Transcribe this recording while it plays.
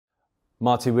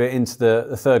Marty, we're into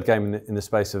the third game in the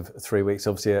space of 3 weeks.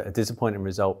 Obviously, a disappointing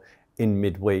result in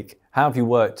midweek. How have you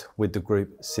worked with the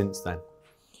group since then?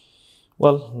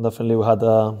 Well, definitely we had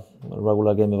a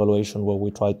regular game evaluation where we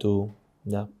try to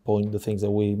point the things that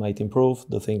we might improve,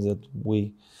 the things that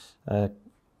we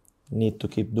need to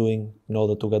keep doing in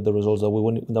order to get the results that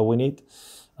we need.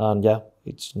 And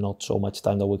it's not so much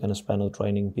time that we can spend on the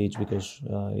training pitch because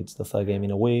it's the third game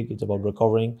in a week. It's about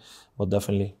recovering, but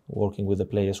definitely working with the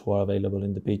players who are available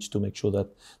in the pitch to make sure that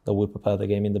we prepare the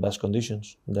game in the best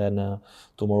conditions. Then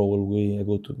tomorrow will be a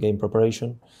good game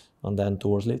preparation, and then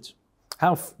towards Leeds.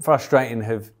 How frustrating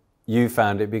have you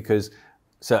found it? Because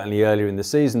certainly earlier in the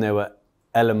season there were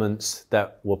elements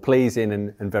that were pleasing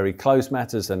and very close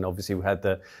matters, and obviously we had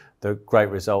the great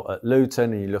result at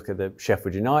Luton, and you look at the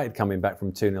Sheffield United coming back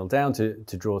from 2-0 down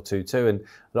to draw 2-2, and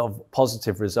a lot of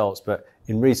positive results. But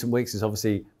in recent weeks it's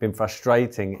obviously been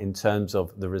frustrating in terms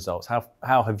of the results.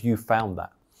 How have you found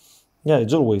that? Yeah,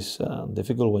 it's always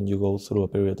difficult when you go through a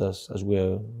period as we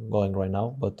are going right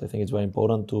now, but I think it's very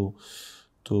important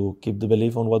to keep the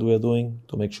belief on what we are doing,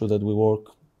 to make sure that we work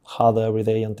harder every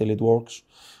day until it works.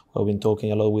 We've been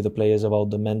talking a lot with the players about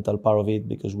the mental part of it,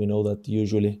 because we know that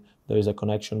usually there is a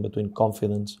connection between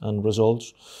confidence and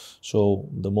results. So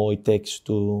the more it takes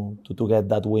to get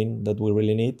that win that we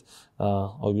really need,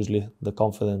 obviously the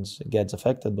confidence gets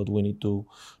affected, but we need to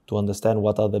understand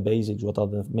what are the basics, what are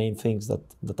the main things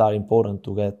that are important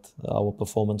to get our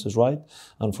performances right.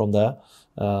 And from there,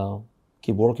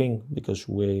 keep working, because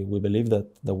we believe that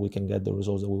we can get the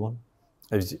results that we want.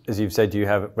 As you've said, you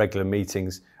have regular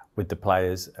meetings with the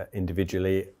players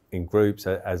individually, in groups,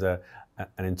 as an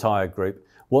entire group.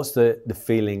 What's the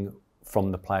feeling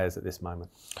from the players at this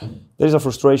moment? There is a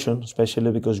frustration,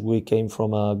 especially because we came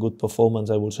from a good performance,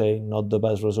 I would say, not the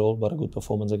best result, but a good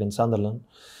performance against Sunderland.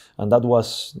 And that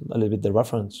was a little bit the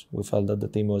reference. We felt that the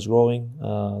team was growing,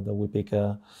 that we picked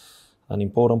an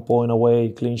important point away,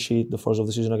 clean sheet, the first of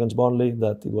the season against Burnley,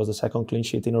 that it was the second clean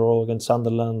sheet in a row against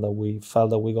Sunderland, that we felt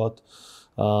that we got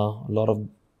a lot of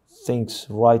things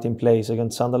right in place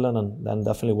against Sunderland, and then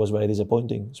definitely was very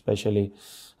disappointing, especially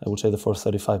I would say the first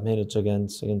 35 minutes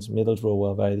against Middlesbrough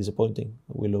were very disappointing.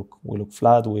 We look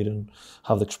flat, we didn't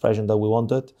have the expression that we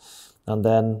wanted. And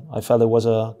then I felt there was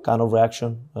a kind of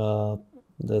reaction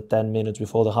the 10 minutes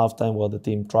before the halftime, where the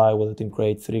team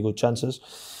created 3 good chances.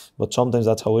 But sometimes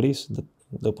that's how it is.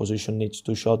 The opposition needs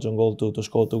 2 shots on goal to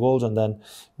score 2 goals, and then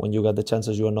when you get the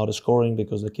chances, you are not scoring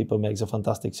because the keeper makes a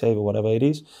fantastic save or whatever it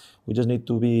is. We just need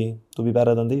to be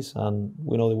better than this, and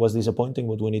we know it was disappointing,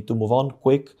 but we need to move on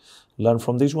quick, learn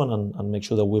from this one, and make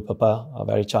sure that we prepare a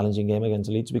very challenging game against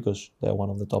Leeds, because they're one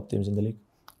of the top teams in the league.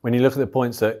 When you look at the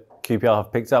points that QPR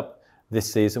have picked up this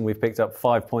season, we've picked up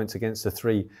 5 points against the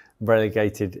 3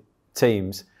 relegated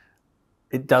teams.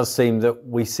 It does seem that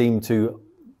we seem to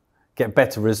get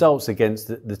better results against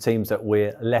the teams that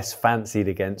we're less fancied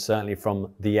against, certainly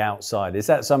from the outside. Is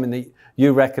that something that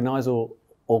you recognise or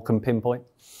can pinpoint?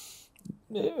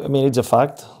 I mean, it's a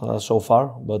fact so far,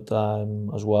 but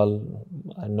as well,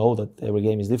 I know that every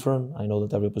game is different. I know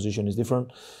that every position is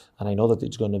different, and I know that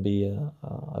it's going to be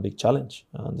a big challenge.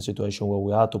 The situation where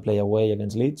we are to play away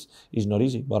against Leeds is not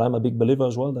easy, but I'm a big believer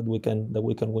as well that we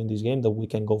can win this game, that we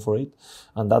can go for it,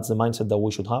 and that's the mindset that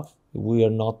we should have. If we are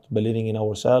not believing in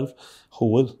ourselves, who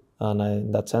will? And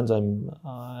in that sense,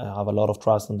 I have a lot of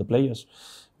trust in the players.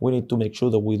 We need to make sure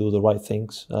that we do the right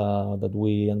things, that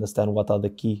we understand what are the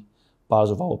key parts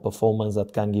of our performance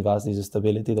that can give us this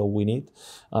stability that we need,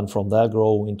 and from there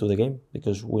grow into the game,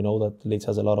 because we know that Leeds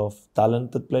has a lot of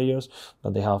talented players,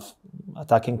 that they have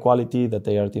attacking quality, that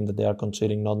they are a team that they are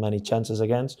conceding not many chances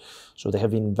against, so they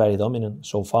have been very dominant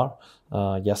so far.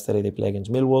 Yesterday they played against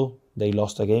Millwall. They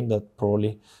lost a game that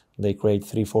probably they create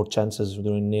 3-4 chances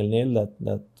during 0-0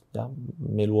 that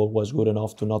Millwall was good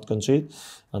enough to not concede,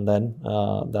 and then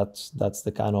that's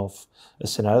the kind of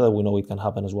scenario that we know it can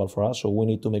happen as well for us. So we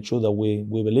need to make sure that we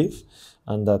believe,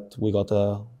 and that we got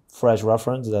a fresh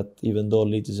reference that even though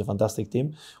Leeds is a fantastic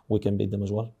team, we can beat them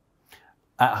as well.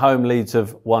 At home, Leeds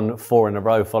have won 4 in a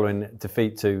row following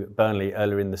defeat to Burnley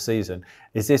earlier in the season.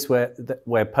 Is this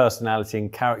where personality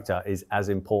and character is as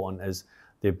important as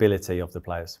the ability of the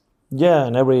players? Yeah,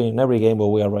 in every game where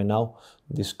we are right now,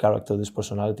 this character, this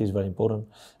personality is very important,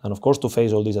 and of course to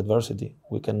face all this adversity,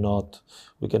 we cannot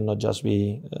just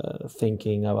be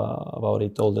thinking about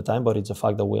it all the time. But it's a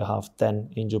fact that we have 10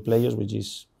 injured players, which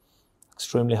is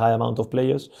extremely high amount of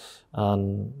players,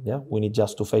 and we need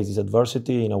just to face this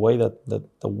adversity in a way that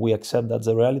we accept that's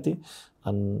the reality,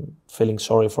 and feeling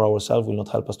sorry for ourselves will not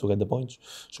help us to get the points.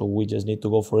 So we just need to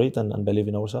go for it and believe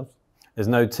in ourselves. There's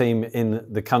no team in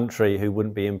the country who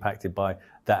wouldn't be impacted by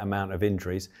that amount of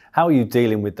injuries. How are you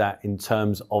dealing with that in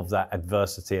terms of that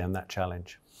adversity and that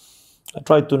challenge? I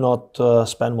try to not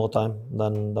spend more time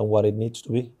than what it needs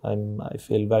to be. I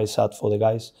feel very sad for the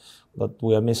guys that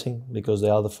we are missing, because they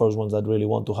are the first ones that really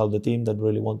want to help the team, that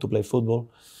really want to play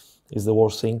football. It's the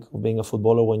worst thing of being a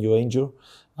footballer when you're injured.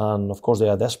 And of course they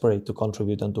are desperate to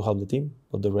contribute and to help the team.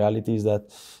 But the reality is that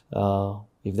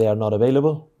if they are not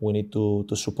available, we need to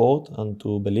support and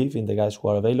to believe in the guys who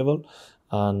are available.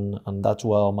 And that's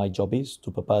what my job is,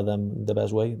 to prepare them the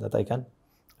best way that I can.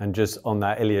 And just on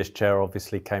that, Ilias Chair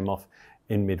obviously came off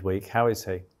in midweek. How is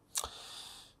he?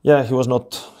 Yeah, he was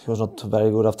not very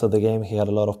good after the game. He had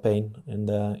a lot of pain in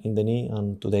the knee,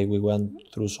 and today we went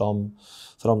through some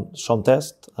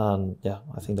tests, and yeah,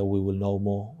 I think that we will know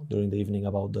more during the evening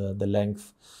about the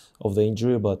length of the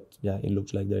injury. But yeah, it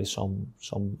looks like there is some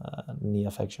knee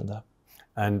affection there.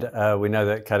 And we know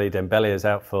that Karim Dembele is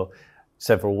out for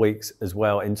several weeks as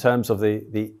well. In terms of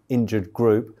the injured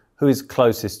group, who is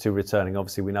closest to returning?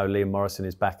 Obviously, we know Liam Morrison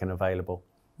is back and available.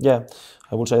 Yeah,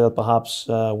 I would say that perhaps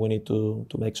we need to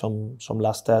make some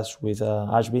last tests with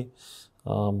Ashby.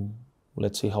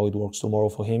 Let's see how it works tomorrow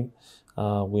for him.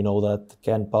 We know that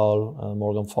Ken Paul,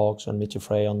 Morgan Fox, and Michi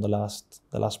Frey on the last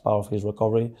part of his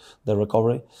recovery,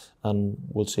 and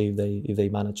we'll see if they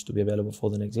manage to be available for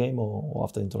the next game or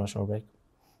after the international break.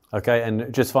 Okay,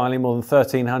 and just finally, more than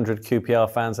 1,300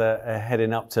 QPR fans are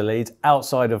heading up to Leeds.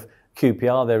 Outside of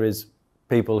QPR, there is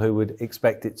people who would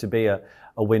expect it to be a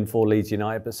win for Leeds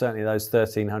United, but certainly those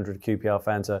 1,300 QPR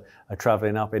fans are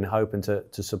travelling up in hope and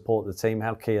to support the team.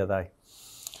 How key are they?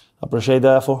 Appreciate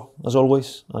the effort, as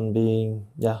always, and being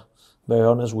very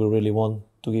honest, we really want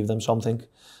to give them something,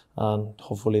 and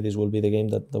hopefully this will be the game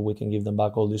that we can give them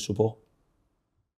back all this support.